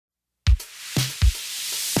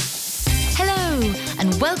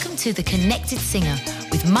and welcome to The Connected Singer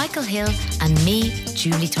with Michael Hill and me,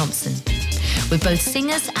 Julie Thompson. We're both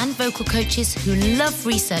singers and vocal coaches who love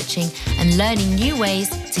researching and learning new ways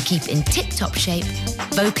to keep in tip-top shape,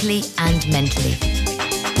 vocally and mentally.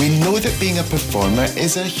 We know that being a performer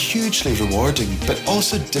is a hugely rewarding but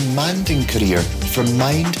also demanding career for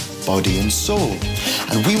mind, body and soul.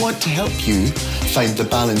 And we want to help you find the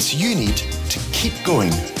balance you need to keep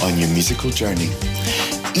going on your musical journey.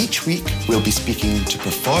 Each week, we'll be speaking to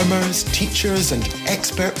performers, teachers and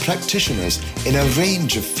expert practitioners in a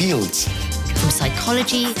range of fields. From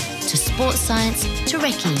psychology to sports science to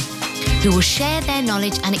Reiki, who will share their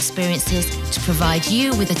knowledge and experiences to provide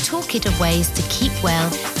you with a toolkit of ways to keep well,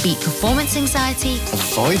 beat performance anxiety,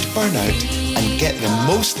 avoid burnout and get the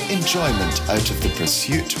most enjoyment out of the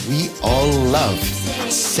pursuit we all love,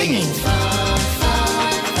 singing.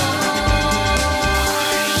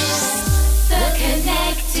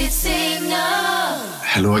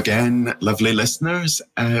 Hello again, lovely listeners.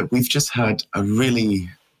 We've just had a really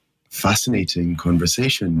fascinating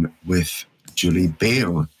conversation with Julie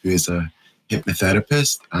Bale, who is a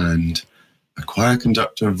hypnotherapist and a choir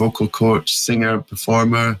conductor, vocal coach, singer,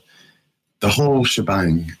 performer, the whole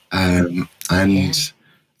shebang. And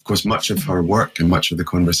of course, much of her work and much of the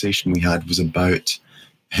conversation we had was about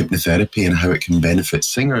hypnotherapy and how it can benefit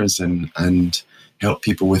singers and help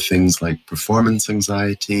people with things like performance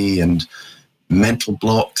anxiety and mental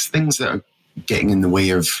blocks, things that are getting in the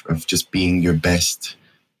way of just being your best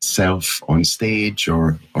self on stage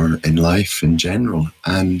or in life in general.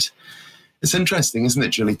 And it's interesting, isn't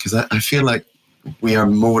it, Julie? Because I feel like we are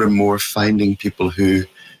more and more finding people who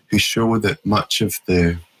show that much of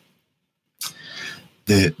the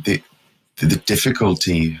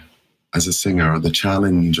difficulty as a singer or the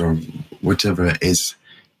challenge or whatever it is,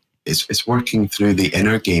 it's working through the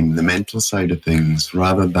inner game, the mental side of things,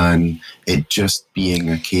 rather than it just being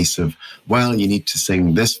a case of, well, you need to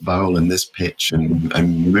sing this vowel and this pitch and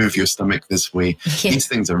move your stomach this way. Yeah. These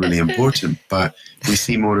things are really important, but we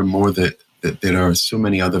see more and more that there are so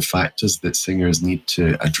many other factors that singers need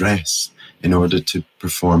to address in order to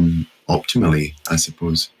perform optimally, I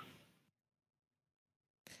suppose.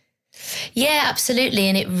 Yeah, absolutely.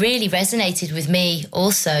 And it really resonated with me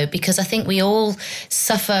also, because I think we all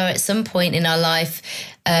suffer at some point in our life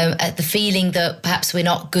at the feeling that perhaps we're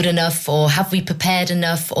not good enough, or have we prepared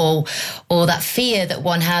enough, or that fear that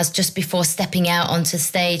one has just before stepping out onto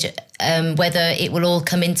stage, whether it will all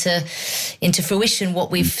come into fruition,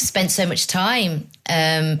 what we've spent so much time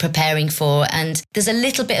preparing for. And there's a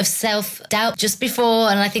little bit of self-doubt just before,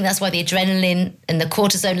 and I think that's why the adrenaline and the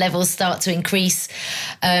cortisol levels start to increase,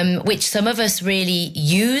 which some of us really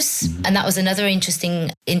use. Mm-hmm. And that was another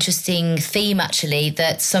interesting theme, actually,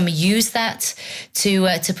 that some use that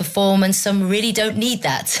to perform and some really don't need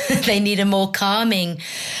that. They need a more calming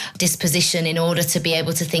disposition in order to be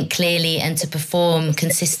able to think clearly and to perform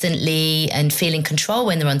consistently and feel in control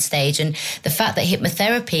when they're on stage. And the fact that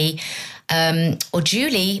hypnotherapy or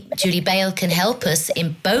Julie Bale can help us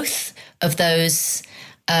in both of those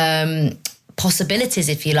possibilities,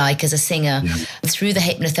 if you like, as a singer, through the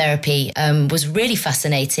hypnotherapy was really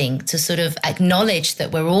fascinating to sort of acknowledge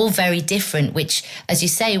that we're all very different, which, as you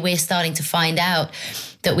say, we're starting to find out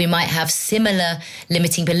that we might have similar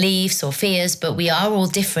limiting beliefs or fears, but we are all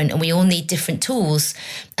different and we all need different tools.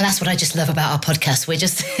 And that's what I just love about our podcast. We're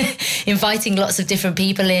just inviting lots of different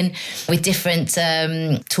people in with different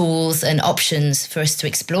tools and options for us to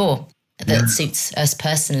explore that suits us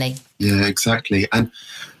personally. Yeah, exactly. And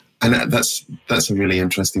that's a really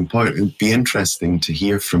interesting point. It would be interesting to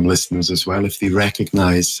hear from listeners as well if they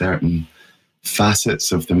recognise certain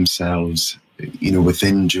facets of themselves, you know,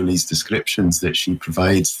 within Julie's descriptions that she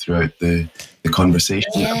provides throughout the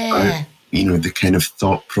conversation about, you know, the kind of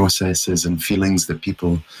thought processes and feelings that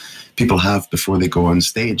people have before they go on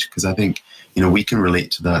stage. Because I think, you know, we can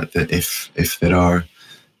relate to that if there are,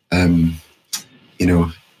 you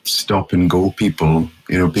know, stop and go people,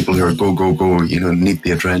 you know, people who are go, you know, need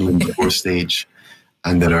the adrenaline before stage,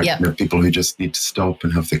 and there are you know, people who just need to stop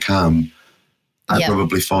and have the calm. I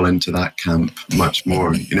probably fall into that camp much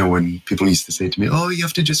more. You know, when people used to say to me, "Oh, you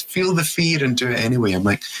have to just feel the fear and do it anyway," I'm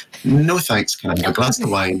like, "No, thanks. Can I have a glass of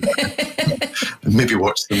wine and maybe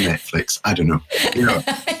watch some Netflix?" I don't know. You know,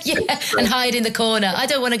 and hide in the corner. I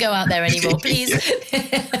don't want to go out there anymore, please.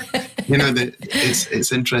 You know,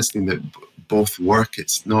 it's interesting that both work.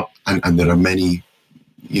 It's not, and there are many,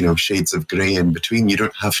 you know, shades of grey in between. You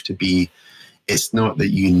don't have to be. It's not that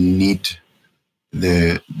you need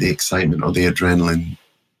the excitement or the adrenaline,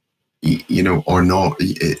 you know, or not.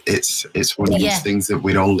 It's one of these things that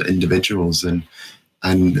we're all individuals, and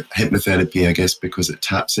hypnotherapy, I guess, because it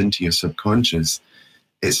taps into your subconscious,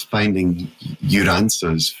 it's finding your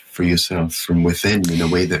answers for yourself from within in a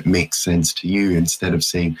way that makes sense to you, instead of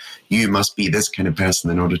saying you must be this kind of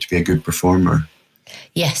person in order to be a good performer.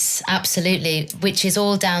 Yes, absolutely. Which is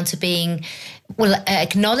all down to being,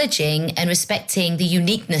 acknowledging and respecting the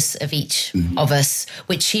uniqueness of each of us,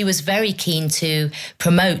 which she was very keen to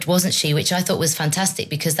promote, wasn't she? Which I thought was fantastic,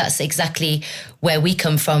 because that's exactly where we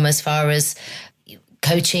come from as far as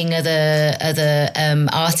coaching other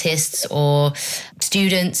artists or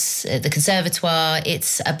students at the conservatoire.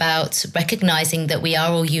 It's about recognizing that we are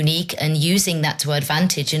all unique and using that to our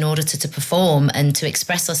advantage in order to perform and to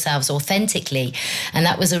express ourselves authentically. And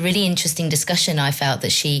that was a really interesting discussion I felt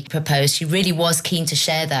that she proposed. She really was keen to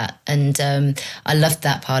share that, and I loved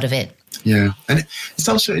that part of it. Yeah, and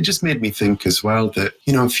it just made me think as well that,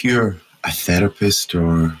 if you're a therapist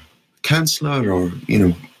or counsellor or,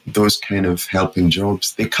 those kind of helping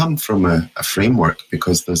jobs, they come from a framework,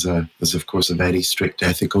 because there's of course a very strict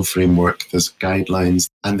ethical framework, there's guidelines,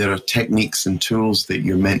 and there are techniques and tools that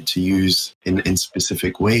you're meant to use in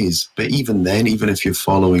specific ways. But even then, even if you're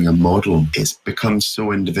following a model, it's become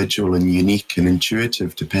so individual and unique and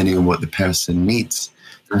intuitive depending on what the person needs.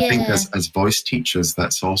 I think as voice teachers,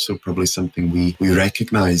 that's also probably something we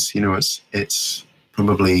recognise. It's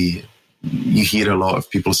probably, you hear a lot of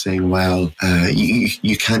people saying, well,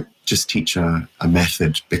 you can't just teach a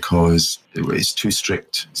method because it's too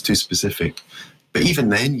strict, it's too specific. But even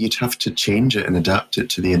then, you'd have to change it and adapt it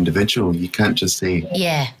to the individual. You can't just say,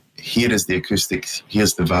 here is the acoustics,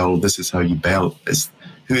 here's the vowel, this is how you belt.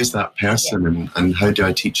 Who is that person, and how do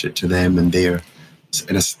I teach it to them and they're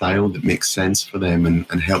in a style that makes sense for them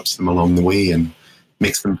and helps them along the way and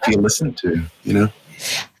makes them feel listened to,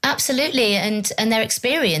 Absolutely, and their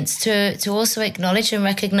experience, to also acknowledge and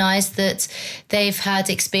recognise that they've had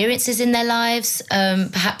experiences in their lives.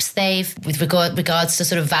 Perhaps they've, with regards to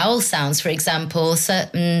sort of vowel sounds, for example,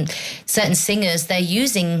 certain singers, they're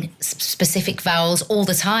using specific vowels all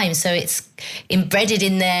the time, so it's embedded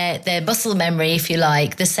in their muscle memory, if you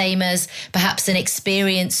like. The same as perhaps an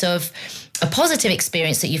experience of a positive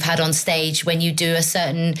experience that you've had on stage when you do a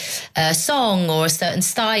certain song or a certain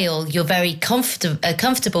style. You're very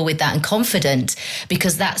comfortable with that and confident,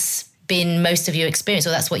 because that's been most of your experience, or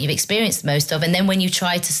that's what you've experienced most of. And then when you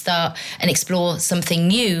try to start and explore something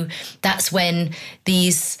new, that's when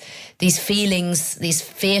these feelings, these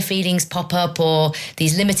fear feelings pop up, or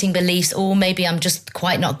these limiting beliefs, or maybe I'm just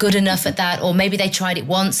quite not good enough at that, or maybe they tried it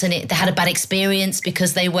once and they had a bad experience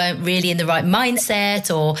because they weren't really in the right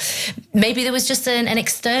mindset, or maybe there was just an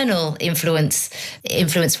external influence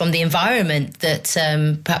from the environment that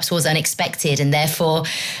perhaps was unexpected, and therefore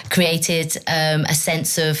created a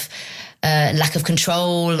sense of lack of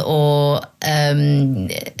control or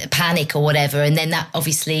panic or whatever. And then that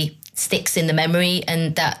obviously sticks in the memory,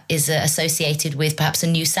 and that is associated with perhaps a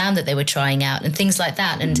new sound that they were trying out and things like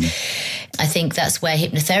that. And I think that's where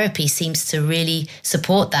hypnotherapy seems to really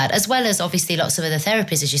support that, as well as obviously lots of other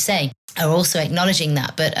therapies, as you say, are also acknowledging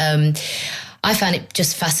that. But I found it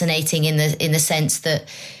just fascinating in the sense that,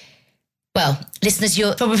 well, listeners,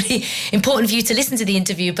 you're probably important for you to listen to the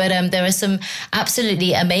interview, but there are some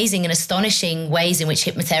absolutely amazing and astonishing ways in which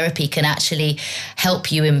hypnotherapy can actually help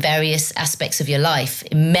you in various aspects of your life,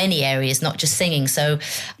 in many areas, not just singing. So,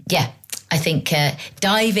 I think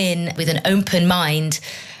dive in with an open mind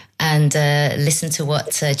and listen to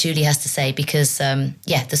what Julie has to say, because,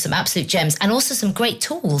 there's some absolute gems and also some great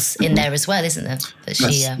tools in there as well, isn't there?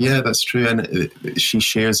 That's true. And she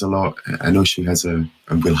shares a lot. I know she has and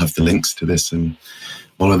we'll have the links to this and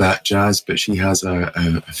all of that jazz, but she has a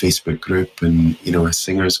Facebook group and, a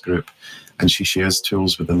singers group, and she shares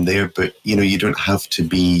tools with them there. But, you don't have to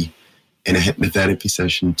be in a hypnotherapy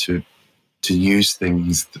session to use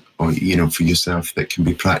things, or, for yourself, that can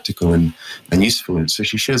be practical and useful. And so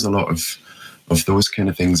she shares a lot of those kind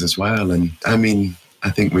of things as well. And I mean, I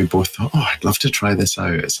think we both thought, I'd love to try this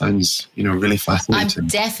out. It sounds, really fascinating. I'm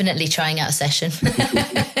definitely trying out a session.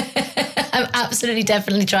 I'm absolutely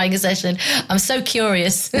definitely trying a session. I'm so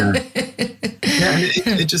curious. And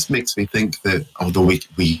it just makes me think that although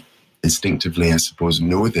we instinctively, I suppose,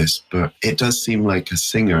 know this, but it does seem like a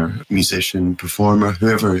singer, musician, performer,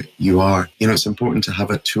 whoever you are, it's important to have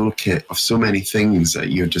a toolkit of so many things at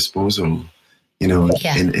your disposal,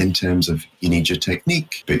 in terms of, you need your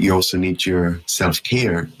technique, but you also need your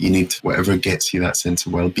self-care. You need whatever gets you that sense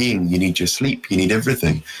of well-being. You need your sleep. You need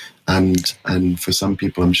everything. And for some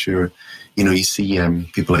people, I'm sure, you see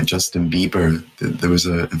people like Justin Bieber. There was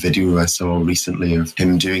a video I saw recently of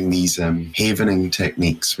him doing these havening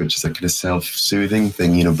techniques, which is a kind of self-soothing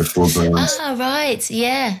thing, before going on. Ah, right.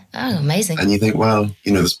 Yeah. Oh, amazing. And you think, well,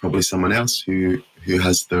 there's probably someone else who who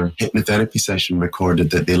has their hypnotherapy session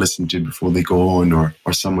recorded that they listen to before they go on, or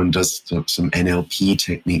someone does some NLP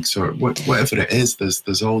techniques, or whatever it is.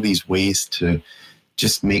 There's all these ways to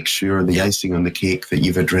just make sure the icing on the cake that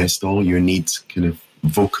you've addressed all your needs, kind of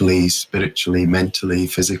vocally, spiritually, mentally,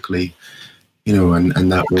 physically,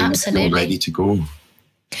 and that way you feel ready to go.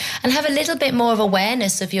 And have a little bit more of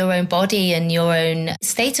awareness of your own body and your own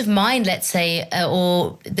state of mind, let's say,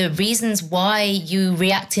 or the reasons why you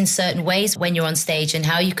react in certain ways when you're on stage, and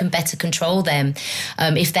how you can better control them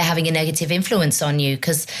if they're having a negative influence on you.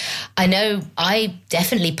 Because I know I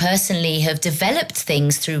definitely personally have developed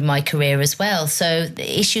things through my career as well. So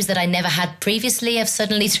the issues that I never had previously have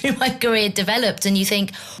suddenly through my career developed, and you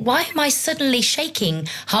think, why am I suddenly shaking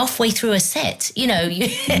halfway through a set?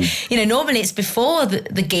 Normally it's before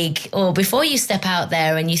the gig or before you step out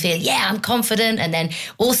there and you feel, I'm confident, and then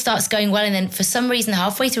all starts going well, and then for some reason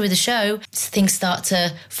halfway through the show things start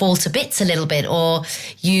to fall to bits a little bit, or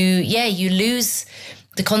you lose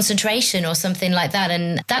the concentration or something like that.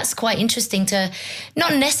 And that's quite interesting to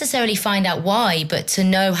not necessarily find out why, but to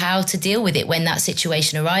know how to deal with it when that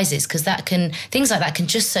situation arises, because things like that can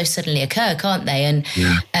just so suddenly occur, can't they?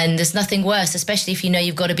 And there's nothing worse, especially if you know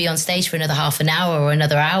you've got to be on stage for another half an hour or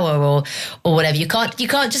another hour or whatever. You can't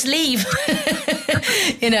just leave.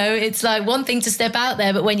 It's like one thing to step out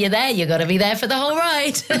there, but when you're there, you've got to be there for the whole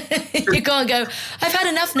ride. You can't go, I've had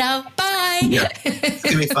enough now, bye. Yeah.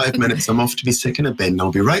 Give me 5 minutes, I'm off to be sick in a bin,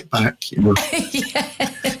 I'll be right back.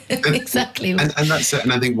 Exactly. And that's it.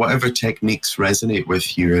 And I think whatever techniques resonate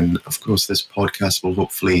with you, and of course this podcast will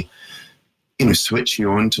hopefully switch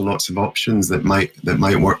you on to lots of options that might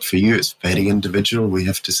work for you. It's very individual, we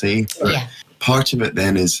have to say. But part of it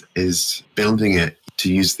then is building it,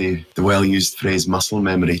 to use the well-used phrase muscle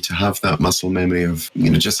memory, to have that muscle memory of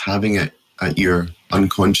just having it at your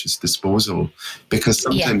unconscious disposal, because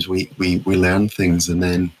sometimes we learn things and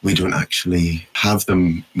then we don't actually have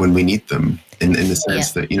them when we need them, in the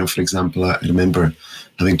sense that, for example, I remember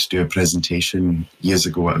having to do a presentation years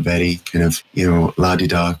ago at a very kind of,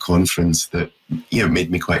 la-di-da conference that, made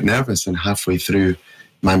me quite nervous, and halfway through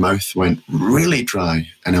my mouth went really dry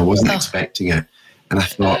and I wasn't expecting it. And I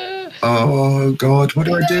thought, oh God, what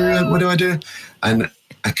do I do? What do I do? And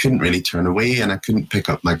I couldn't really turn away, and I couldn't pick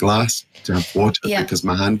up my glass to have water because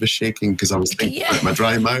my hand was shaking, because I was thinking about my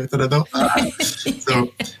dry mouth, and I thought,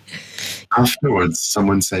 So afterwards,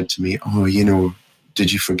 someone said to me,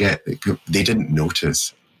 did you forget? They didn't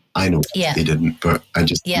notice. I know they didn't, but I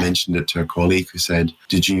just mentioned it to a colleague who said,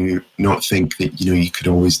 did you not think that, you could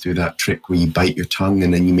always do that trick where you bite your tongue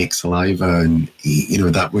and then you make saliva, and,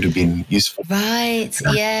 that would have been useful. Right,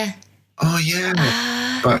 yeah. Oh,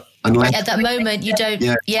 yeah. But unless at that moment you don't.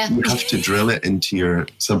 You have to drill it into your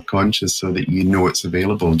subconscious so that it's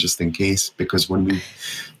available just in case. Because when we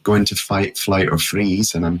go into fight, flight, or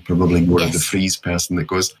freeze, and I'm probably more of the freeze person that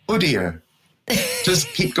goes, oh dear, just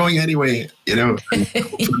keep going anyway, and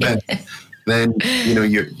then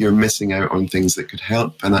you're missing out on things that could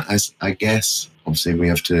help. And I guess obviously we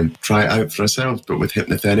have to try it out for ourselves, but with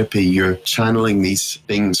hypnotherapy, you're channeling these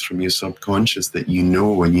things from your subconscious that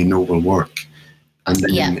will work. And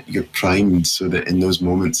then you're primed so that in those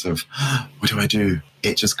moments of, what do I do?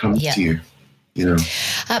 It just comes to you,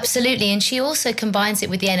 Absolutely. And she also combines it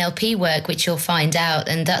with the NLP work, which you'll find out.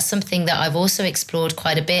 And that's something that I've also explored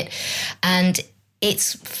quite a bit. And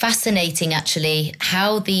it's fascinating, actually,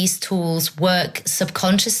 how these tools work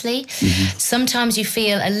subconsciously. Mm-hmm. Sometimes you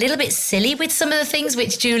feel a little bit silly with some of the things,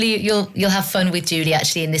 which Julie, you'll have fun with Julie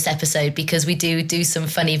actually in this episode, because we do some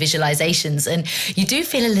funny visualizations, and you do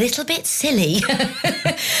feel a little bit silly.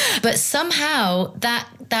 But somehow that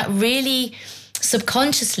really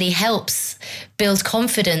subconsciously helps build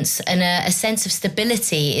confidence, and a sense of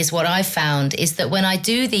stability is what I've found, is that when I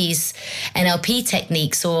do these NLP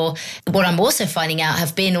techniques, or what I'm also finding out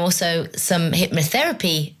have been also some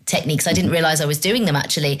hypnotherapy techniques, I didn't realize I was doing them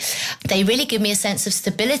actually, they really give me a sense of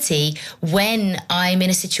stability when I'm in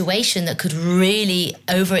a situation that could really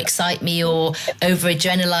overexcite me or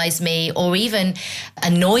over-adrenalize me, or even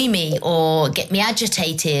annoy me or get me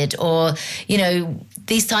agitated, or,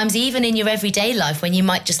 these times even in your everyday life when you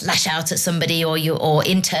might just lash out at somebody, or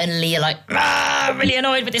internally you're like, I'm really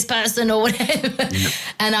annoyed with this person or whatever.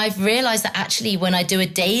 And I've realized that actually when I do a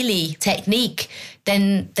daily technique,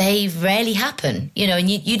 then they rarely happen, and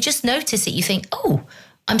you just notice it. You think, oh,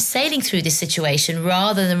 I'm sailing through this situation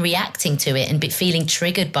rather than reacting to it and feeling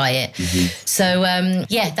triggered by it. Mm-hmm. So,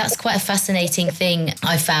 that's quite a fascinating thing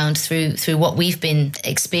I found through what we've been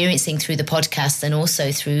experiencing through the podcast, and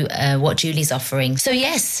also through what Julie's offering. So,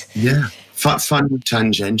 yes. Yeah. Fun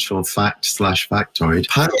tangential fact/factoid.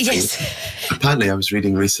 Yes. Apparently, I was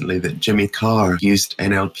reading recently that Jimmy Carr used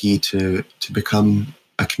NLP to become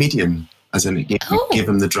a comedian, as in it gave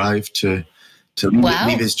him the drive to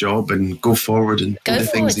leave his job and go forward and do the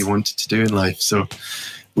things he wanted to do in life. So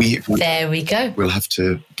there we go. We'll have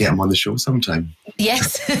to get him on the show sometime.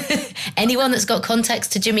 Yes. Anyone that's got contacts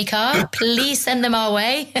to Jimmy Carr, please send them our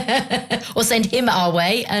way or send him our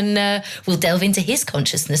way, and we'll delve into his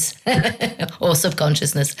consciousness or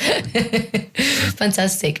subconsciousness.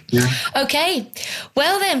 Fantastic. Yeah. Okay.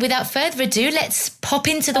 Well then, without further ado, let's pop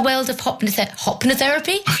into the world of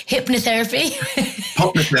hypnotherapy. Hypnotherapy.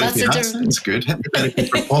 Hypnotherapy, that sounds good. Hypnotherapy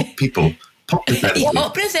for pop people.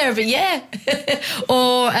 Hypnotherapy, yeah.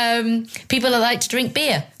 Or people that like to drink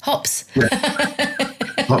beer, hops. Yeah.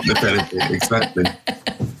 Hypnotherapy, exactly.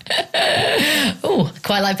 Oh,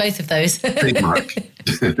 quite like both of those. Trademark.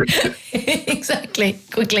 Exactly.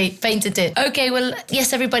 Quickly painted it. Okay, well,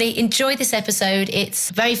 yes, everybody, enjoy this episode.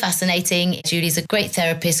 It's very fascinating. Julie's a great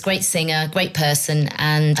therapist, great singer, great person,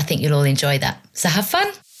 and I think you'll all enjoy that. So have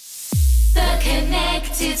fun. The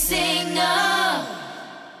Connected Singer.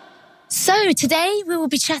 So today we will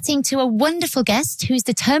be chatting to a wonderful guest whose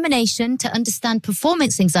determination to understand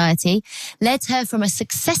performance anxiety led her from a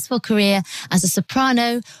successful career as a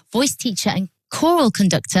soprano, voice teacher and choral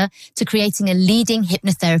conductor to creating a leading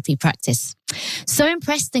hypnotherapy practice. So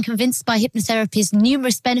impressed and convinced by hypnotherapy's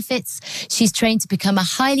numerous benefits, she's trained to become a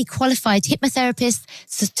highly qualified hypnotherapist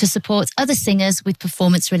to support other singers with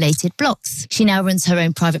performance-related blocks. She now runs her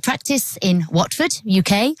own private practice in Watford,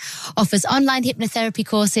 UK, offers online hypnotherapy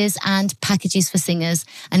courses and packages for singers,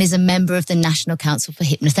 and is a member of the National Council for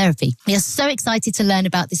Hypnotherapy. We are so excited to learn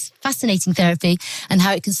about this fascinating therapy and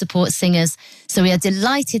how it can support singers. So we are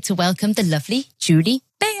delighted to welcome the lovely Julie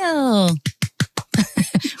Bale.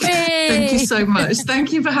 Thank you so much.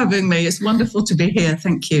 Thank you for having me. It's wonderful to be here.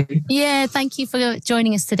 Thank you. Yeah, thank you for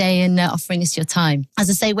joining us today and offering us your time. As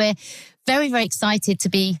I say, we're very, very excited to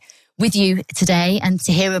be with you today and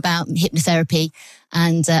to hear about hypnotherapy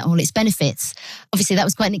and all its benefits. Obviously, that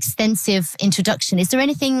was quite an extensive introduction. Is there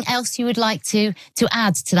anything else you would like to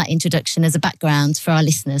add to that introduction as a background for our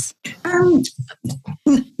listeners?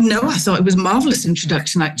 No, I thought it was a marvellous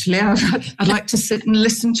introduction, actually. I'd like to sit and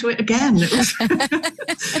listen to it again.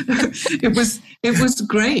 It was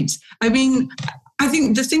great. I mean, I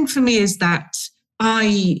think the thing for me is that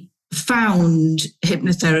I found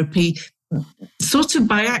hypnotherapy sort of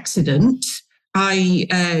by accident. 25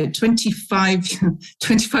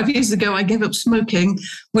 years ago, I gave up smoking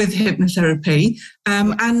with hypnotherapy. I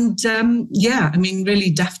mean,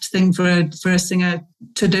 really daft thing for a singer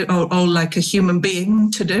to do, or like a human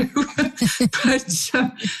being to do.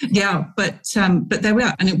 but there we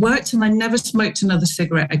are. And it worked, and I never smoked another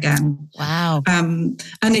cigarette again. Wow. And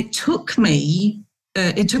it took me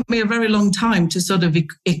a very long time to sort of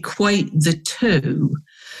equate the two,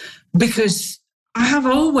 because I have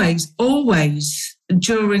always,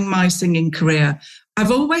 during my singing career,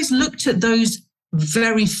 I've always looked at those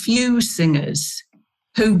very few singers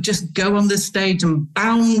who just go on the stage and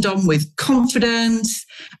bound on with confidence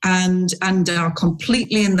and are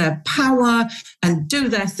completely in their power and do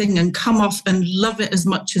their thing and come off and love it as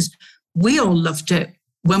much as we all loved it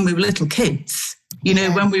when we were little kids. You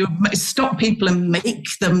know, when we would stop people and make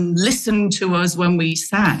them listen to us when we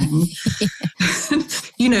sang,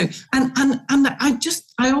 you know, and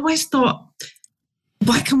I always thought,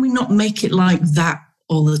 why can we not make it like that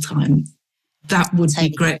all the time? That would be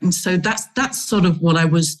great. And so that's sort of what I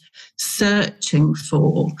was searching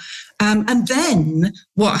for. And then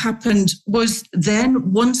what happened was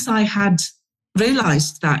once I had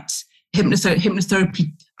realized that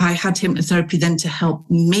hypnotherapy, I had hypnotherapy then to help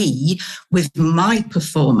me with my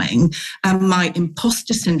performing and my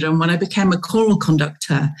imposter syndrome. When I became a choral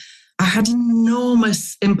conductor, I had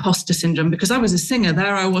enormous imposter syndrome because I was a singer.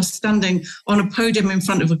 There I was standing on a podium in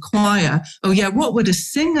front of a choir. Oh yeah, what would a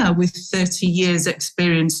singer with 30 years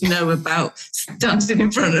experience know about standing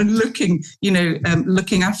in front and looking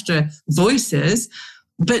after voices?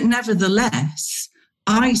 But nevertheless,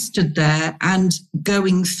 I stood there and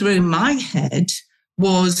going through my head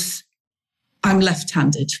was, I'm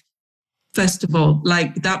left-handed. First of all,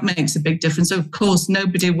 like that makes a big difference. Of course,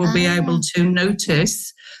 nobody will be able to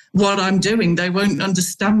notice what I'm doing. They won't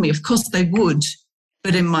understand me. Of course they would.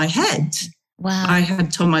 But in my head, I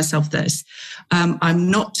had told myself this, I'm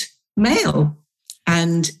not male.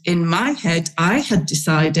 And in my head, I had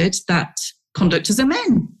decided that conductors are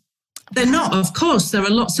men. They're not, of course. There are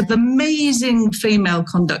lots of amazing female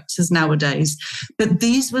conductors nowadays, but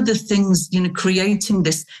these were the things, creating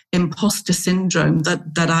this imposter syndrome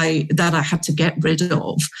that I had to get rid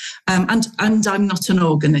of. And I'm not an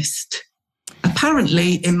organist.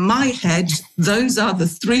 Apparently, in my head, those are the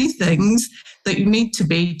three things that you need to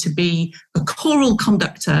be a choral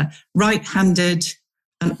conductor, right-handed,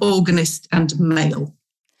 an organist, and male.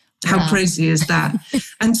 How crazy is that?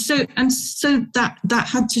 and so that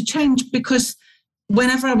had to change, because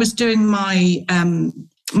whenever I was doing my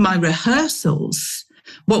my rehearsals,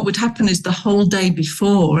 what would happen is the whole day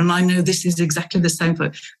before, and I know this is exactly the same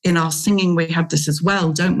for in our singing, we have this as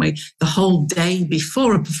well, don't we? The whole day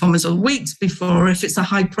before a performance, or weeks before, if it's a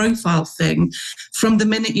high profile thing, from the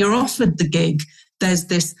minute you're offered the gig, there's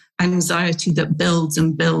this anxiety that builds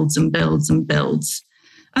and builds and builds and builds.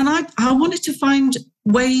 And I wanted to find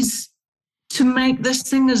ways to make the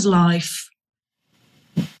singer's life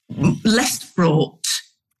less fraught,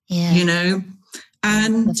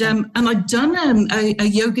 And I'd done a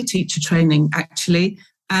yoga teacher training, actually,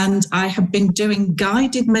 and I have been doing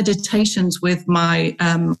guided meditations with my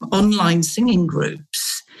online singing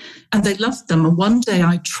groups, and they loved them. And one day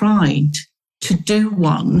I tried to do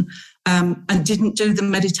one, and didn't do the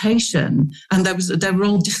meditation, and they were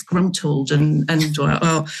all disgruntled and I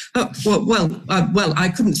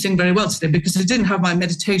couldn't sing very well today because I didn't have my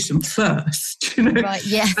meditation first. Right?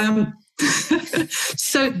 Yeah.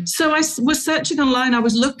 So I was searching online. I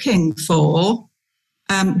was looking for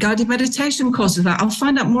guided meditation courses. I'll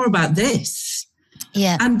find out more about this.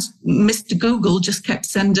 Yeah. And Mr. Google just kept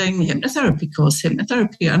sending hypnotherapy,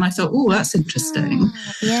 and I thought, oh, that's interesting.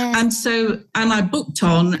 Yeah. And I booked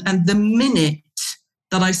on, and the minute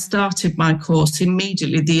that I started my course,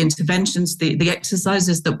 immediately the interventions, the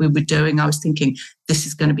exercises that we were doing, I was thinking, this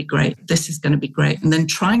is going to be great. This is going to be great. And then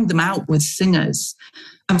trying them out with singers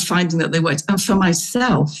and finding that they worked. And for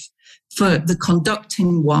myself, for the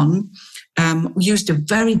conducting one, we used a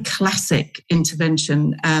very classic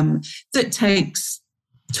intervention that takes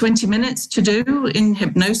 20 minutes to do in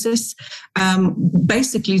hypnosis,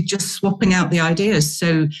 basically just swapping out the ideas.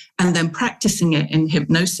 And then practicing it in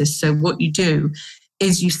hypnosis. So what you do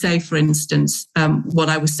is you say, for instance, what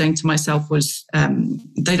I was saying to myself was,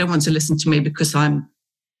 they don't want to listen to me because I'm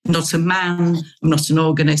not a man, I'm not an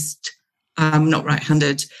organist, I'm not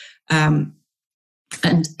right-handed. And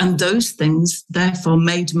those things, therefore,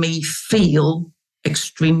 made me feel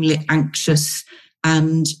extremely anxious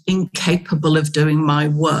and incapable of doing my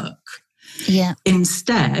work. Yeah.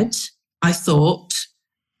 Instead, I thought,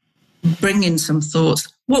 bring in some thoughts.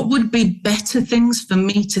 What would be better things for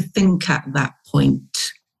me to think at that point?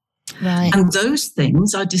 Right. And those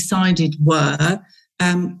things I decided were,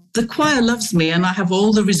 the choir loves me and I have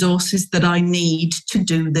all the resources that I need to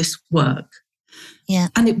do this work. Yeah.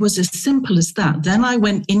 And it was as simple as that. Then I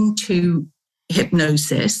went into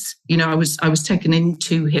hypnosis. I was taken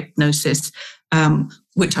into hypnosis,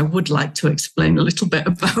 which I would like to explain a little bit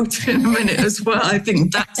about in a minute as well. I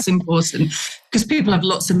think that's important because people have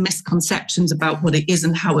lots of misconceptions about what it is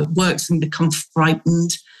and how it works and become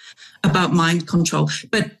frightened about mind control.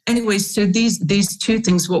 But anyway, so these two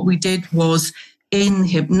things, what we did was in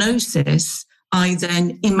hypnosis, I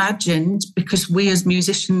then imagined, because we as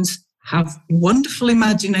musicians have wonderful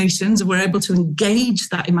imaginations, and we're able to engage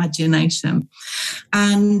that imagination,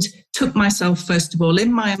 and took myself, first of all,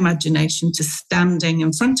 in my imagination to standing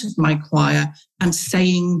in front of my choir and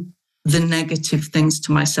saying the negative things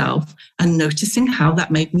to myself and noticing how that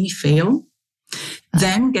made me feel.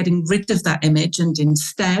 Then getting rid of that image and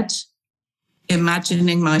instead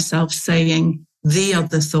imagining myself saying the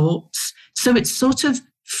other thoughts. So it's sort of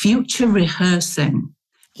future rehearsing.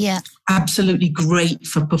 Yeah. Absolutely great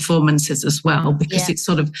for performances as well, because it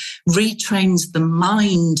sort of retrains the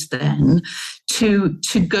mind then to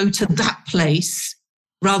go to that place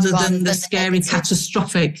rather than the scary,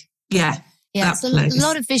 catastrophic. Yeah. Yeah, so a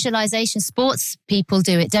lot of visualization. Sports people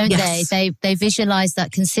do it, don't they? They visualize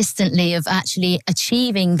that consistently of actually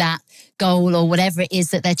achieving that goal or whatever it is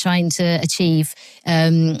that they're trying to achieve,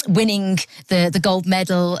 winning the gold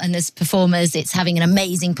medal. And as performers, it's having an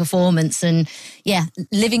amazing performance and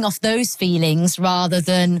living off those feelings rather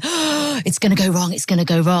than it's going to go wrong, it's going to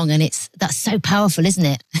go wrong. And that's so powerful, isn't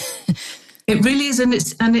it? It really is, and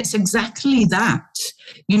it's exactly that.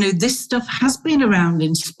 This stuff has been around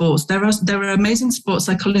in sports. There are amazing sports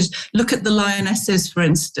psychologists. Look at the Lionesses, for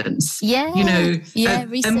instance.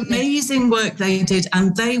 Recently. Amazing work they did,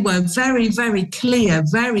 and they were very, very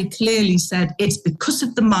clearly said it's because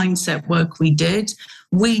of the mindset work we did.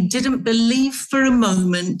 We didn't believe for a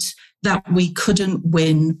moment that we couldn't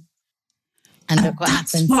win. And look what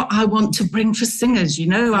that's happens. what I want to bring for singers, you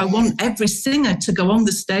know. I want every singer to go on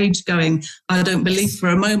the stage going, I don't believe for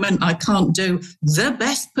a moment I can't do the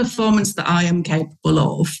best performance that I am capable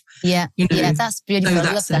of. Yeah, you know? Yeah, that's beautiful. So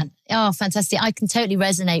I love that. Oh, fantastic. I can totally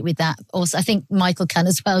resonate with that. Also, I think Michael can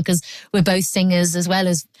as well, because we're both singers as well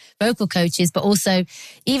as vocal coaches, but also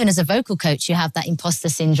even as a vocal coach, you have that imposter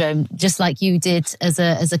syndrome, just like you did as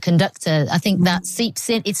a conductor. I think that seeps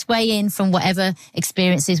in its way in from whatever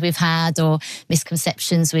experiences we've had or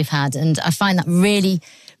misconceptions we've had. And I find that really,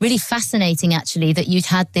 really fascinating, actually, that you'd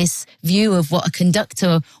had this view of what a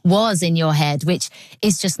conductor was in your head, which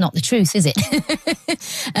is just not the truth, is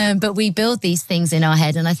it? But we build these things in our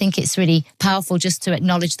head, and I think it's really powerful just to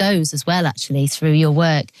acknowledge those as well, actually, through your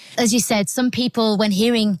work. As you said, some people, when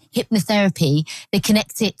hearing hypnotherapy, they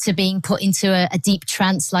connect it to being put into a deep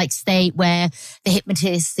trance-like state where the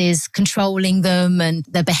hypnotist is controlling them and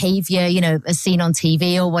their behavior, you know, as seen on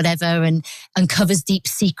TV or whatever, and uncovers deep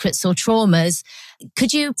secrets or traumas.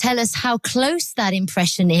 Could you tell us how close that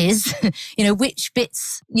impression is? You know, which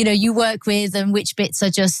bits, you know, you work with and which bits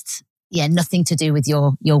are just, nothing to do with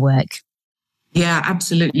your work? Yeah,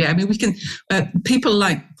 absolutely. I mean, we can, people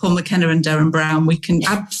like Paul McKenna and Darren Brown, we can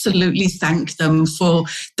absolutely thank them for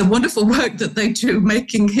the wonderful work that they do,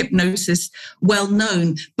 making hypnosis well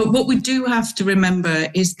known. But what we do have to remember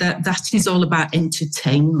is that is all about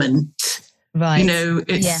entertainment. Right. You know,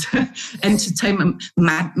 it's entertainment,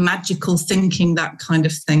 magical thinking, that kind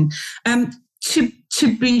of thing.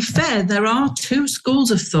 To be fair, there are two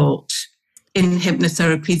schools of thought in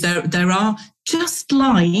hypnotherapy. There are, just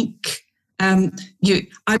like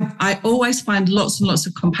I always find lots and lots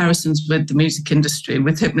of comparisons with the music industry,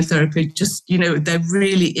 with hypnotherapy. Just, you know, there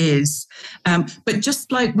really is. But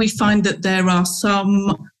just like we find that there are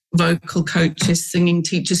some vocal coaches, singing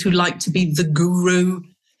teachers who like to be the guru,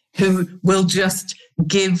 who will just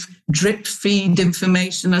give drip feed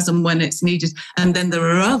information as and when it's needed. And then there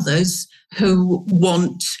are others who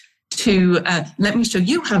want to, let me show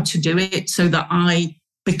you how to do it so that I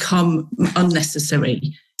become unnecessary,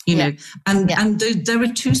 you know. And there are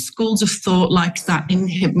two schools of thought like that in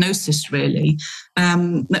hypnosis, really.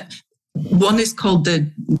 One is called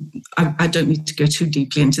I don't need to go too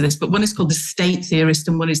deeply into this, but one is called the state theorist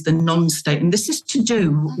and one is the non-state. And this is to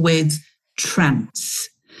do with trance.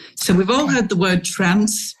 So we've all heard the word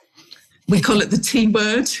trance. We call it the T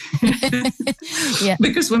word.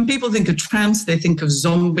 Because when people think of trance, they think of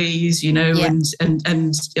zombies, you know,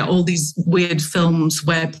 and all these weird films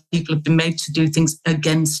where people have been made to do things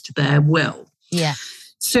against their will. Yeah.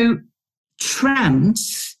 So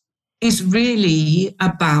trance is really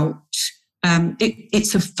about,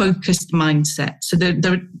 it's a focused mindset. So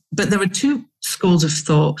there are two schools of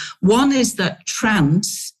thought. One is that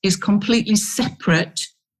trance is completely separate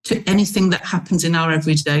to anything that happens in our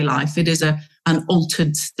everyday life. It is an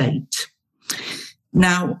altered state.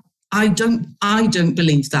 Now, I don't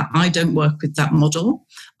believe that. I don't work with that model.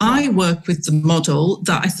 I work with the model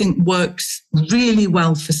that I think works really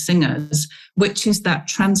well for singers, which is that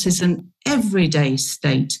trance is an everyday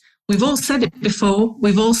state. We've all said it before.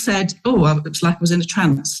 We've all said, oh, it was like I was in a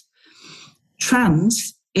trance.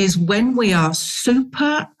 Trance is when we are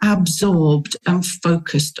super absorbed and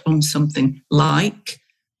focused on something, like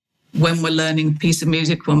when we're learning a piece of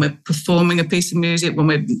music, when we're performing a piece of music, when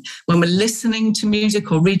we're listening to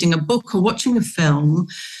music or reading a book or watching a film,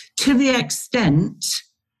 to the extent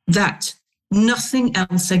that nothing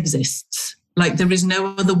else exists. Like there is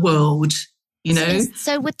no other world, you know?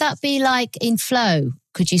 So would that be like in flow,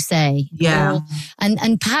 could you say? Yeah.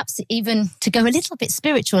 And perhaps even to go a little bit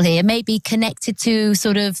spiritual here, maybe connected to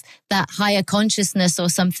sort of that higher consciousness or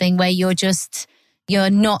something where you're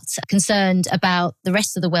not concerned about the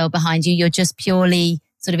rest of the world behind you. You're just purely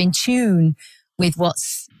sort of in tune with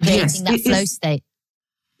what's creating that flow state.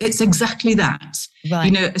 It's exactly that. Right.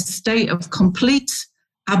 You know, a state of complete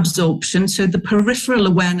absorption. So the peripheral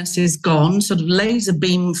awareness is gone, sort of laser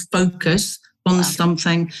beam focus on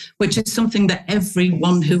something, which is something that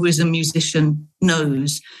everyone who is a musician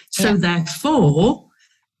knows. So therefore,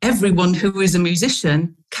 everyone who is a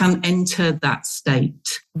musician can enter that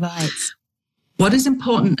state. Right. What is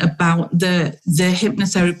important about the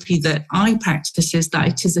hypnotherapy that I practice is that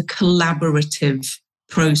it is a collaborative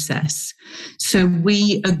process. So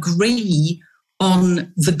we agree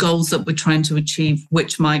on the goals that we're trying to achieve,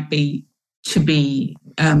 which might be to be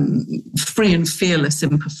free and fearless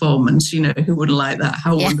in performance. You know, who wouldn't like that?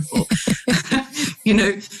 How wonderful. You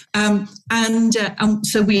know, and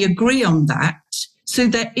so we agree on that. So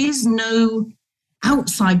there is no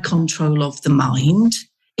outside control of the mind.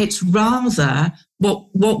 It's rather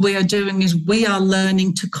what we are doing is we are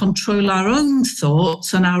learning to control our own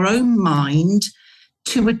thoughts and our own mind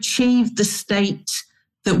to achieve the state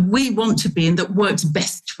that we want to be in, that works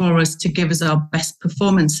best for us to give us our best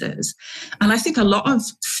performances. And I think a lot of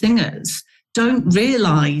singers don't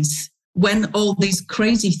realize when all these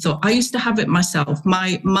crazy thoughts, I used to have it myself.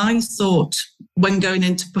 My thought when going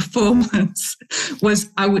into performance was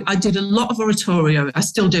I did a lot of oratorio. I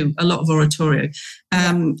still do a lot of oratorio.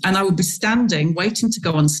 And I would be standing, waiting to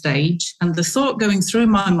go on stage. And the thought going through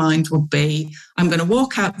my mind would be, I'm going to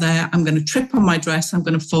walk out there, I'm going to trip on my dress, I'm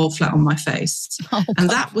going to fall flat on my face. And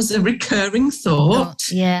that was a recurring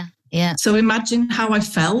thought. Yeah. Yeah. So imagine how I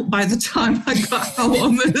felt by the time I got out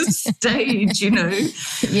on the stage,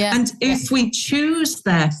 Yeah. And if we choose,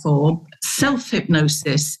 therefore,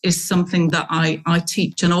 self-hypnosis is something that I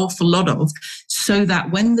teach an awful lot of, so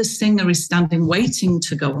that when the singer is standing waiting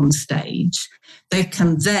to go on stage, they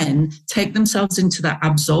can then take themselves into that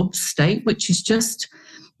absorbed state, which is just,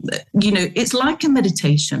 it's like a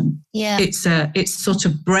meditation. Yeah. It's sort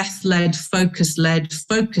of breath-led, focus-led,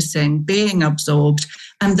 focusing, being absorbed,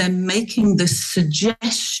 and then making the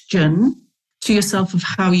suggestion to yourself of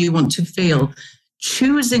how you want to feel,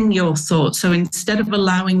 choosing your thoughts. So instead of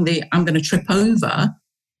allowing I'm going to trip over,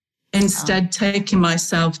 instead taking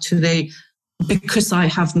myself to because I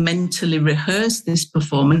have mentally rehearsed this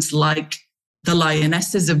performance like the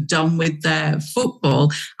Lionesses have done with their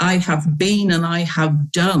football. I have been and I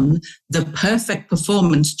have done the perfect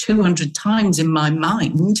performance 200 times in my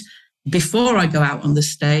mind before I go out on the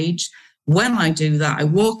stage. When I do that, I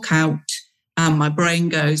walk out and my brain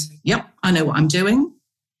goes, yep, I know what I'm doing.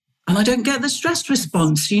 And I don't get the stress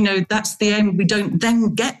response. That's the aim. We don't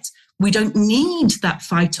need that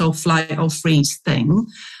fight or flight or freeze thing,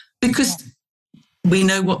 because we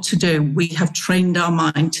know what to do. We have trained our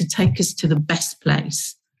mind to take us to the best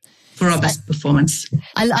place for our best performance.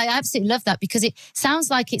 I absolutely love that, because it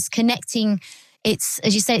sounds like it's connecting. It's,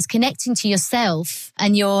 as you say, it's connecting to yourself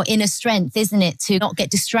and your inner strength, isn't it? To not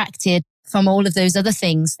get distracted from all of those other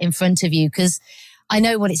things in front of you. Because I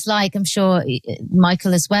know what it's like. I'm sure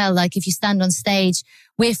Michael as well. Like if you stand on stage,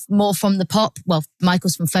 we're more from the pop. Well,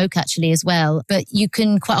 Michael's from folk actually as well. But you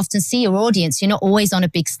can quite often see your audience. You're not always on a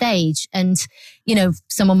big stage. And,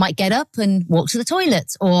 someone might get up and walk to the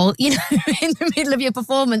toilet, or, in the middle of your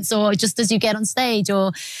performance, or just as you get on stage,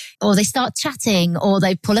 or they start chatting, or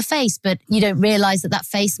they pull a face, but you don't realize that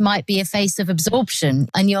face might be a face of absorption.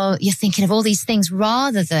 And you're thinking of all these things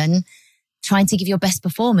rather than trying to give your best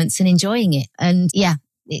performance and enjoying it. And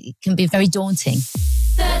it can be very daunting.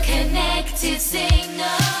 The Connected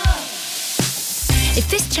Singer. If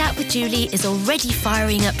this chat with Julie is already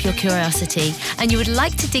firing up your curiosity and you would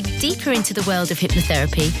like to dig deeper into the world of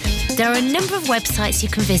hypnotherapy, there are a number of websites you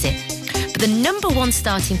can visit. But the number one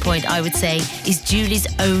starting point, I would say, is Julie's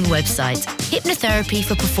own website,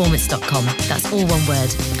 hypnotherapyforperformance.com. That's all one word.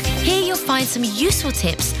 Here you'll find some useful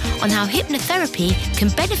tips on how hypnotherapy can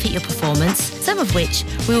benefit your performance, some of which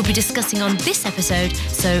we will be discussing on this episode,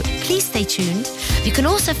 so please stay tuned. You can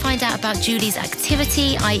also find out about Julie's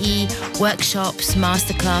activity, i.e. workshops,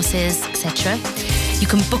 masterclasses, etc. You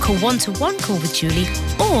can book a one-to-one call with Julie,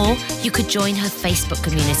 or you could join her Facebook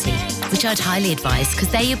community, which I'd highly advise, because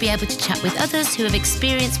there you'll be able to chat with others who have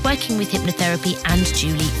experienced working with hypnotherapy and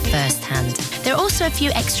Julie firsthand. There are also a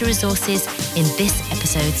few extra resources in this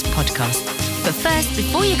episode's podcast. But first,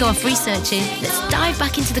 before you go off researching, let's dive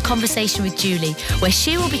back into the conversation with Julie, where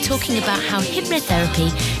she will be talking about how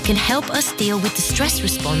hypnotherapy can help us deal with the stress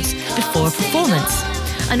response before a performance,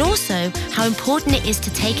 and also how important it is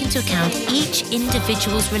to take into account each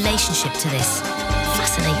individual's relationship to this.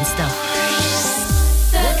 Fascinating stuff.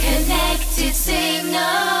 The Connected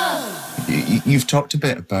Singer. You've talked a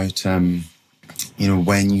bit about,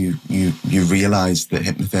 when you realised that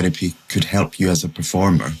hypnotherapy could help you as a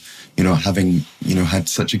performer, having, had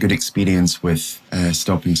such a good experience with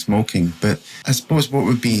stopping smoking. But I suppose what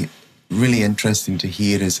would be really interesting to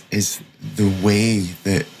hear is the way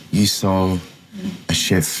that you saw a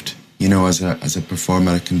shift, as a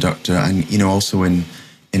performer, a conductor, and, also in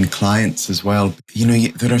clients as well.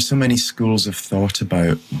 There are so many schools of thought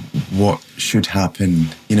about what should happen,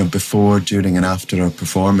 before, during and after a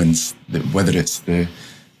performance, whether it's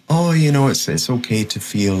it's okay to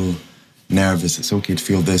feel nervous, it's okay to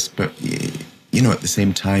feel this, but, at the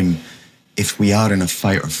same time, if we are in a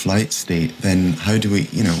fight or flight state, then how do we,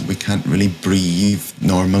 we can't really breathe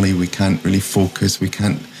normally, we can't really focus, we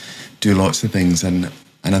can't do lots of things. And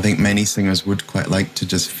I think many singers would quite like to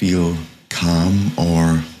just feel calm,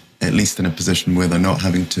 or at least in a position where they're not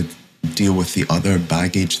having to deal with the other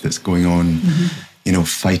baggage that's going on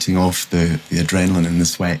fighting off the adrenaline and the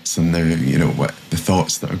sweats and the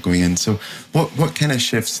thoughts that are going in. So what kind of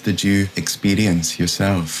shifts did you experience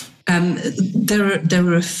yourself? There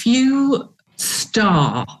are a few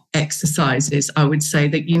star exercises, I would say,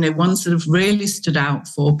 that, ones that have really stood out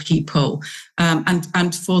for people.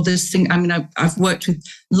 And for the I've worked with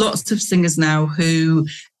lots of singers now who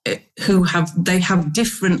have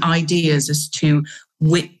different ideas as to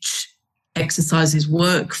which exercises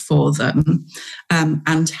work for them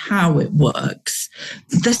and how it works.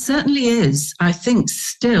 There certainly is, I think,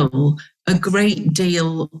 still a great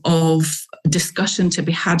deal of discussion to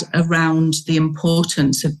be had around the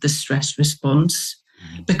importance of the stress response,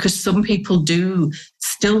 because some people do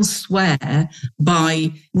still swear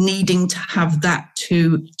by needing to have that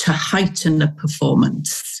to heighten a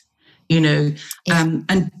performance,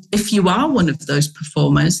 And if you are one of those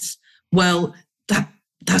performers, well,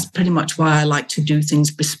 that's pretty much why I like to do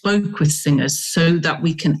things bespoke with singers, so that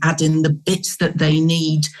we can add in the bits that they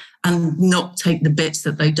need and not take the bits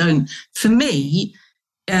that they don't. For me,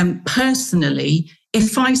 personally,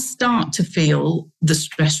 if I start to feel the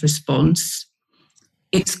stress response,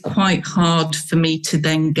 it's quite hard for me to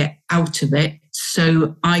then get out of it.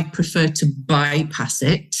 So I prefer to bypass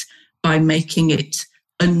it by making it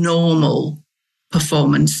a normal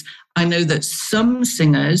performance. I know that some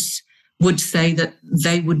singers would say that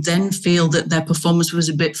they would then feel that their performance was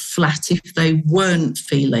a bit flat if they weren't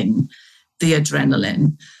feeling the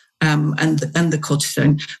adrenaline and the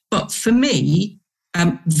cortisone. But for me,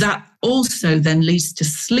 that also then leads to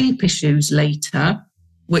sleep issues later,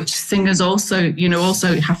 which singers also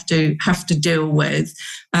have to deal with.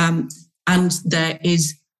 And there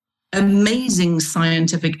is amazing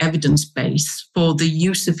scientific evidence base for the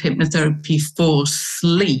use of hypnotherapy for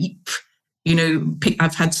sleep.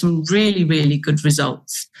 I've had some really, really good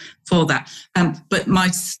results for that. But my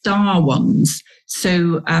star ones,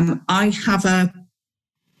 so I have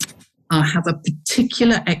a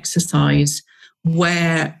particular exercise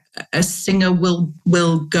where a singer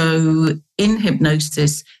will go in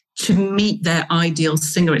hypnosis to meet their ideal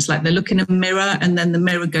singer. It's like they look in a mirror and then the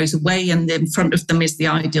mirror goes away and in front of them is the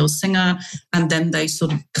ideal singer. And then they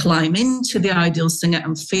sort of climb into the ideal singer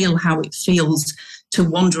and feel how it feels to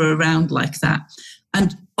wander around like that.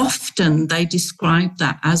 And often they describe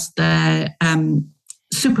that as their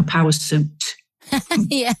superpower suit.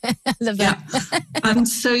 Yeah, I love that. Yeah. And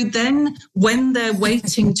so then when they're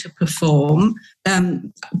waiting to perform,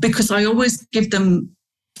 because I always give them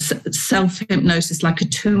self-hypnosis, like a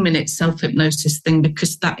 2-minute self-hypnosis thing,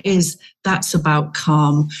 because that's about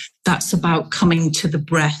calm. That's about coming to the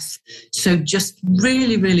breath. So just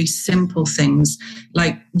really, really simple things,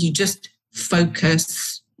 like you just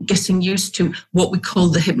focus, getting used to what we call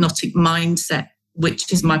the hypnotic mindset,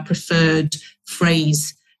 which is my preferred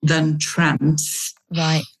phrase than trance.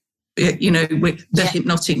 Right. With the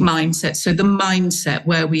hypnotic mindset. So the mindset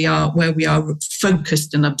where we are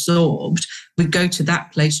focused and absorbed, we go to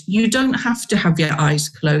that place. You don't have to have your eyes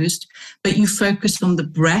closed, but you focus on the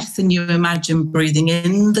breath and you imagine breathing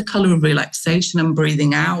in the color of relaxation and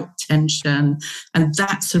breathing out tension. And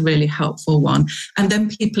that's a really helpful one. And then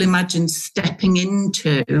people imagine stepping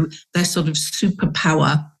into their sort of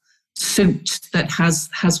superpower suit that has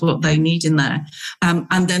what they need in there.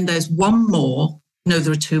 And then there's one more. No,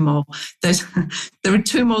 there are two more. There are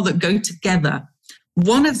two more that go together.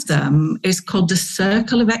 One of them is called the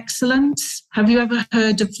Circle of Excellence. Have you ever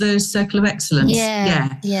heard of the Circle of Excellence?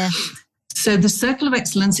 Yeah. So the Circle of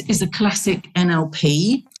Excellence is a classic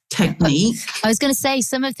NLP technique. I was going to say,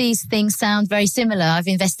 some of these things sound very similar. I've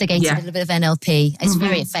investigated a little bit of NLP. It's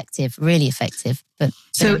very effective, really effective. But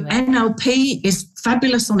so anyway. NLP is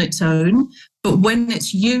fabulous on its own, but when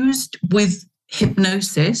it's used with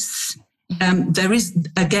hypnosis, there is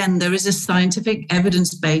a scientific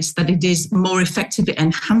evidence base that it is more effective. It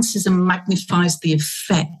enhances and magnifies the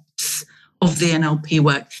effects of the NLP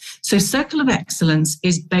work. So Circle of Excellence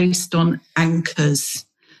is based on anchors,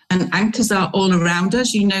 and anchors are all around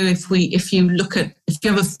us. If you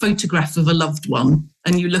have a photograph of a loved one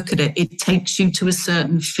and you look at it, it takes you to a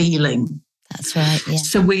certain feeling. That's right. Yeah.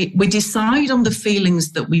 So we decide on the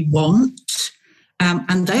feelings that we want.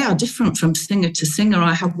 And they are different from singer to singer.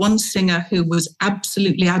 I have one singer who was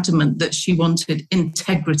absolutely adamant that she wanted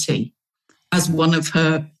integrity as one of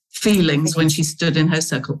her feelings when she stood in her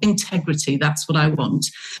circle. Integrity, that's what I want.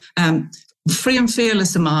 Free and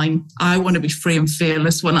fearless are mine. I want to be free and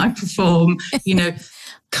fearless when I perform.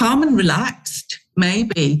 Calm and relaxed,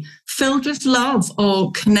 maybe, filled with love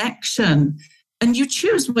or connection. And you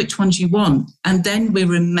choose which ones you want. And then we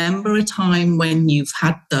remember a time when you've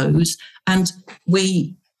had those. And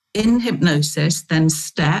we, in hypnosis, then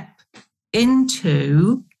step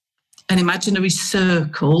into an imaginary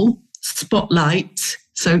circle, spotlight.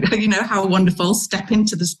 So, you know, how wonderful, step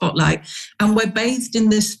into the spotlight. And we're bathed in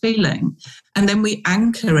this feeling. And then we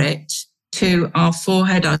anchor it to our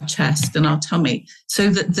forehead, our chest, and our tummy, so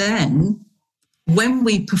that then when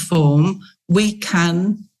we perform, we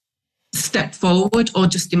can step forward or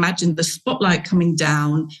just imagine the spotlight coming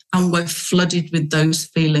down and we're flooded with those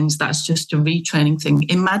feelings. That's just a retraining thing.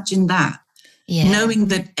 Imagine that. Yeah. Knowing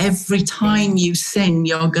that every time you sing,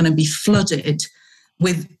 you're going to be flooded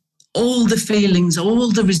with all the feelings,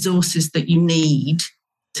 all the resources that you need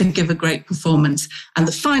to give a great performance. And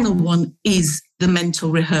the final one is the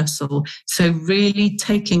mental rehearsal. So really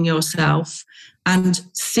taking yourself and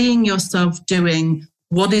seeing yourself doing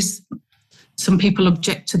what is, some people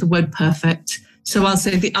object to the word perfect. So I'll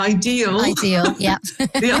say the ideal, yeah.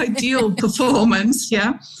 the ideal performance,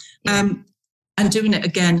 yeah. And doing it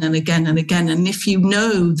again and again and again. And if you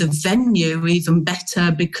know the venue, even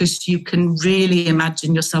better, because you can really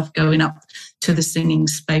imagine yourself going up to the singing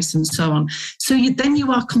space and so on. So then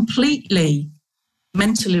you are completely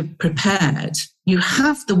mentally prepared. You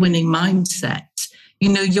have the winning mindset. You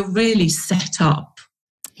know, you're really set up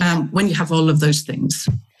when you have all of those things.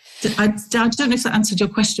 I don't know if that answered your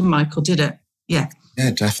question, Michael, did it? Yeah. Yeah,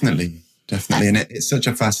 definitely. Definitely. And it's such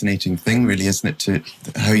a fascinating thing, really, isn't it, to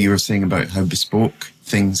how you were saying about how bespoke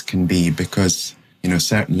things can be, because, you know,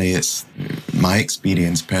 certainly it's my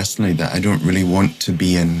experience personally that I don't really want to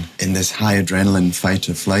be in this high adrenaline fight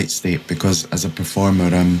or flight state, because as a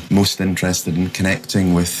performer, I'm most interested in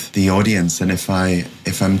connecting with the audience. And if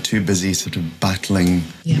I'm too busy sort of battling,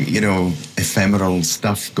 you know, ephemeral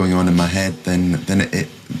stuff going on in my head, then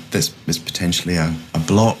this is potentially a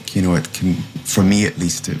block. You know, it can, for me at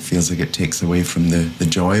least, it feels like it takes away from the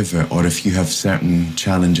joy of it. Or if you have certain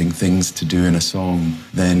challenging things to do in a song,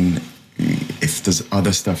 then if there's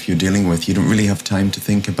other stuff you're dealing with, you don't really have time to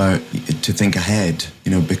think ahead,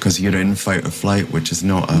 you know, because you're in fight or flight, which is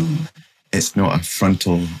not it's not a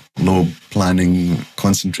frontal lobe planning,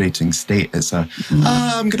 concentrating state. It's I'm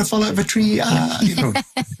going to fall out of a tree, you know.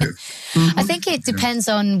 I think it depends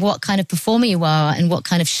on what kind of performer you are and what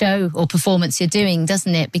kind of show or performance you're doing,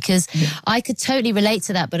 doesn't it? Because I could totally relate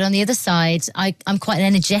to that. But on the other side, I'm quite an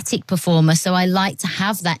energetic performer, so I like to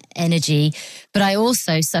have that energy. But I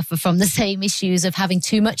also suffer from the same issues of having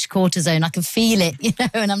too much cortisone. I can feel it, you know,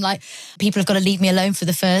 and I'm like, people have got to leave me alone for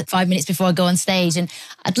the first 5 minutes before I go on stage. And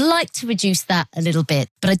I'd like to reduce that a little bit,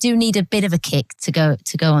 but I do need a bit of a kick to go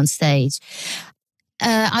on stage.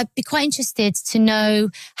 I'd be quite interested to know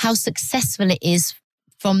how successful it is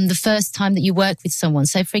from the first time that you work with someone.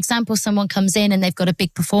 So, for example, someone comes in and they've got a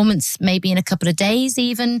big performance, maybe in a couple of days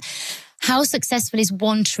even. How successful is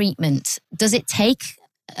one treatment? Does it take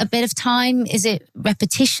a bit of time? Is it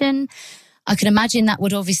repetition? I can imagine that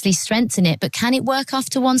would obviously strengthen it, but can it work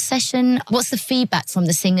after one session? What's the feedback from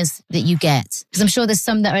the singers that you get? Because I'm sure there's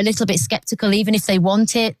some that are a little bit skeptical, even if they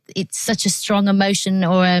want it. It's such a strong emotion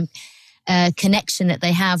or a connection that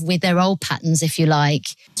they have with their old patterns, if you like.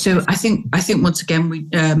 So I think once again,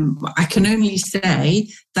 I can only say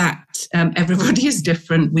that everybody is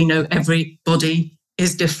different. We know everybody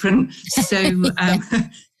is different. So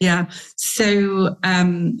yeah. So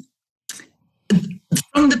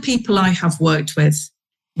from the people I have worked with,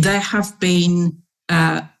 there have been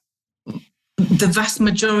the vast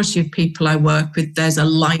majority of people I work with, there's a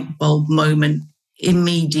light bulb moment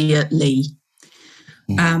immediately.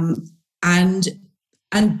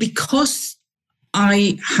 And because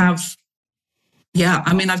I have,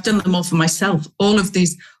 I've done them all for myself. All of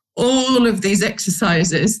these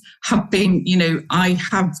exercises have been, you know, I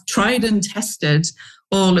have tried and tested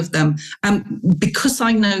all of them. Because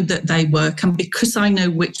I know that they work and because I know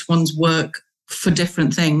which ones work for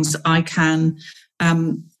different things, I can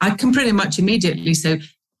pretty much immediately say,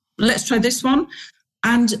 let's try this one.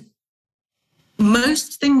 And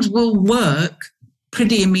most things will work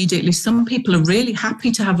pretty immediately. Some people are really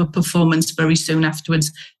happy to have a performance very soon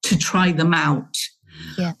afterwards to try them out.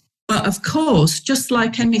 Yeah. But of course, just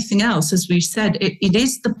like anything else, as we've said, it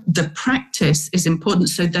is the practice is important.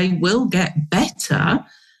 So they will get better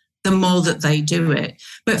the more that they do it.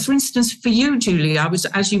 But for instance, for you, Julie,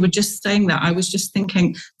 as you were just saying that, I was just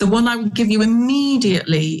thinking the one I would give you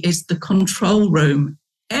immediately is the control room.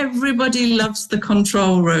 Everybody loves the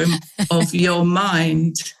control room of your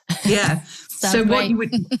mind. Yeah. So what you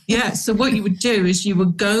would do is you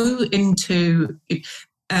would go into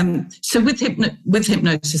so with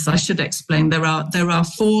hypnosis, I should explain there are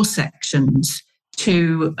 4 sections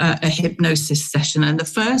to a hypnosis session, and the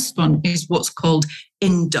first one is what's called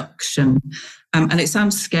induction, and it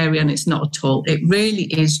sounds scary, and it's not at all. It really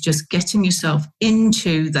is just getting yourself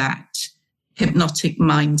into that hypnotic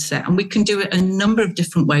mindset. And we can do it a number of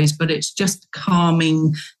different ways, but it's just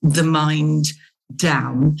calming the mind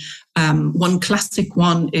down. One classic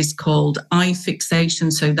one is called eye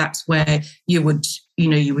fixation. So that's where you would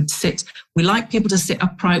sit. We like people to sit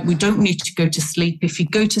upright. We don't need to go to sleep. If you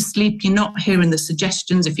go to sleep, you're not hearing the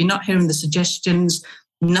suggestions. If you're not hearing the suggestions,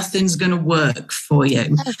 nothing's going to work for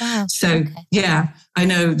you. Oh, wow. So, yeah, I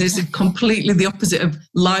know this is completely the opposite of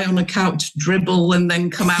lie on a couch, dribble, and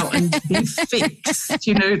then come out and be fixed.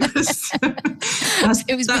 You know, it was what I was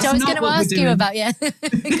going to ask you about. Yeah,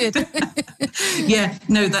 good. Yeah,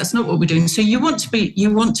 no, that's not what we're doing. So you want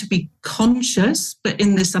to be conscious, but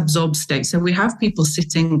in this absorbed state. So we have people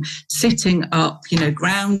sitting up,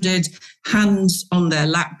 grounded, hands on their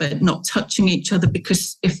lap, but not touching each other,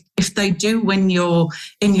 because if they do, when you're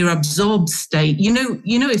in your absorbed state,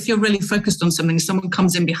 if you're really focused on something, someone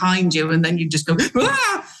comes in behind you and then you just go,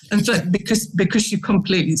 ah! And so, because you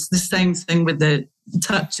completely, it's the same thing with the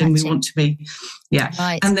touch, and we want to be, yeah.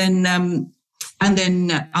 Right. And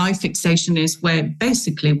then eye fixation is where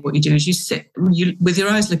basically what you do is you sit with your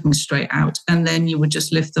eyes looking straight out, and then you would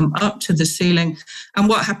just lift them up to the ceiling. And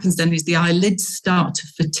what happens then is the eyelids start to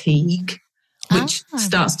fatigue, which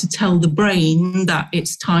starts to tell the brain that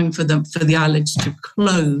it's time for the eyelids to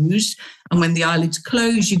close. And when the eyelids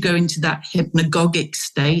close, you go into that hypnagogic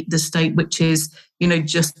state, the state which is,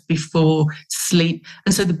 just before sleep.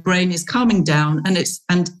 And so the brain is calming down,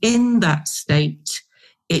 and in that state,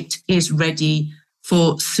 it is ready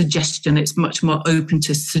for suggestion. It's much more open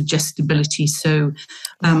to suggestibility. So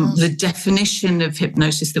the definition of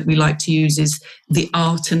hypnosis that we like to use is the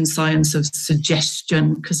art and science of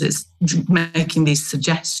suggestion, because it's making these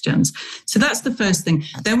suggestions. So that's the first thing.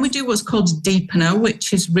 Then we do what's called deepener,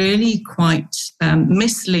 which is really quite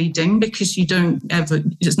misleading, because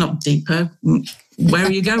it's not deeper. Where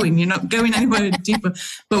are you going? You're not going anywhere deeper.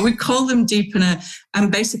 But we call them deepener.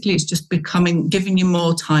 And basically it's just giving you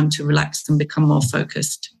more time to relax and become more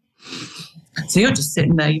focused. So you're just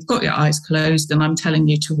sitting there, you've got your eyes closed, and I'm telling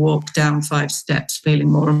you to walk down 5 steps,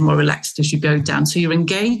 feeling more and more relaxed as you go down. So you're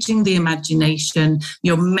engaging the imagination,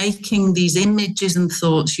 you're making these images and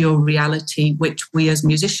thoughts your reality, which we as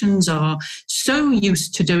musicians are so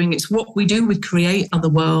used to doing. It's what we do. We create other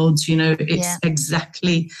worlds, it's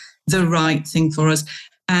exactly the right thing for us.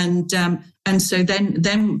 And so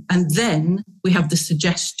then we have the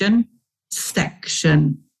suggestion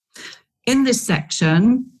section. In this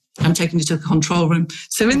section, I'm taking you to the control room.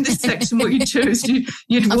 So in this section, what you do is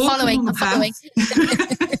you'd walk along a path.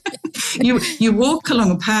 You walk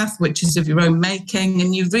along a path which is of your own making,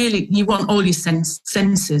 and you want all your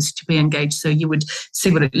senses to be engaged. So you would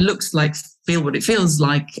see what it looks like, feel what it feels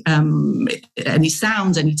like, any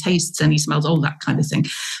sounds, any tastes, any smells, all that kind of thing.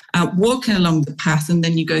 Walking along the path, and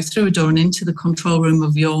then you go through a door and into the control room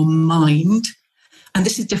of your mind. And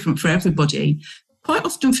this is different for everybody. Quite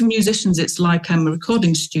often for musicians, it's like a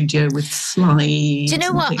recording studio with slides. Do you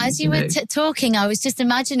know what? As you were talking, I was just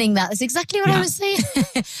imagining that. That's exactly what I was saying.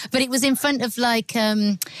 But it was in front of like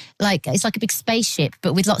it's like a big spaceship,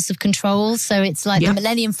 but with lots of controls. So it's like the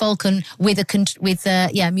Millennium Falcon with a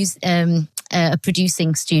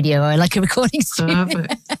producing studio, or like a recording studio.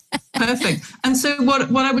 Perfect. And so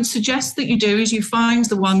what I would suggest that you do is you find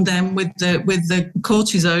the one then with the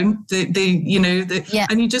cortisone,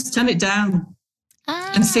 and you just turn it down.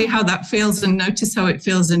 And see how that feels, and notice how it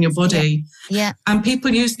feels in your body. Yeah. And people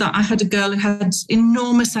use that. I had a girl who had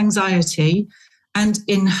enormous anxiety, and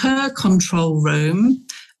in her control room,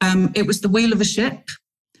 it was the wheel of a ship,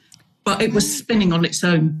 but it was spinning on its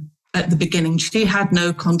own at the beginning. She had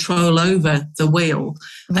no control over the wheel.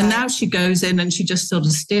 Right. And now she goes in and she just sort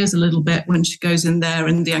of steers a little bit when she goes in there,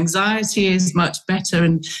 and the anxiety is much better,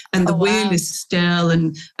 and the wheel is still,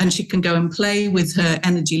 and she can go and play with her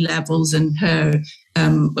energy levels and her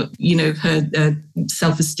her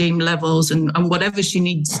self-esteem levels and whatever she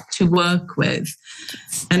needs to work with.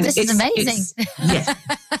 And this is amazing.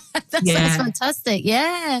 That's fantastic.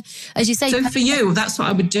 Yeah. As you say. So for you, that's what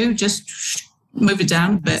I would do. Just move it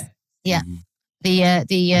down a bit. Yeah.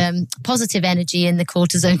 The positive energy and the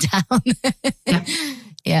cortisone down.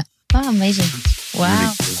 Yeah. Oh, amazing.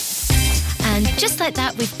 Wow. And just like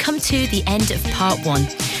that, we've come to the end of part 1.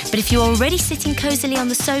 But if you're already sitting cozily on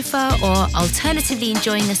the sofa, or alternatively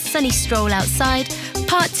enjoying a sunny stroll outside,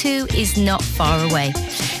 part 2 is not far away.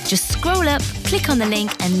 Just scroll up, click on the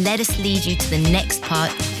link, and let us lead you to the next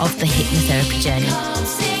part of the hypnotherapy journey.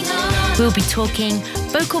 We'll be talking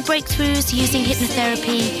vocal breakthroughs using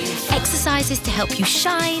hypnotherapy, exercises to help you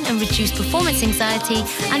shine and reduce performance anxiety,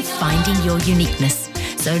 and finding your uniqueness.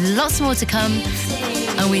 So lots more to come,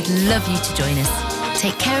 and we'd love you to join us.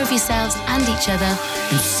 Take care of yourselves and each other,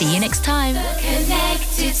 and see you next time.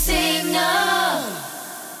 Connected Signal.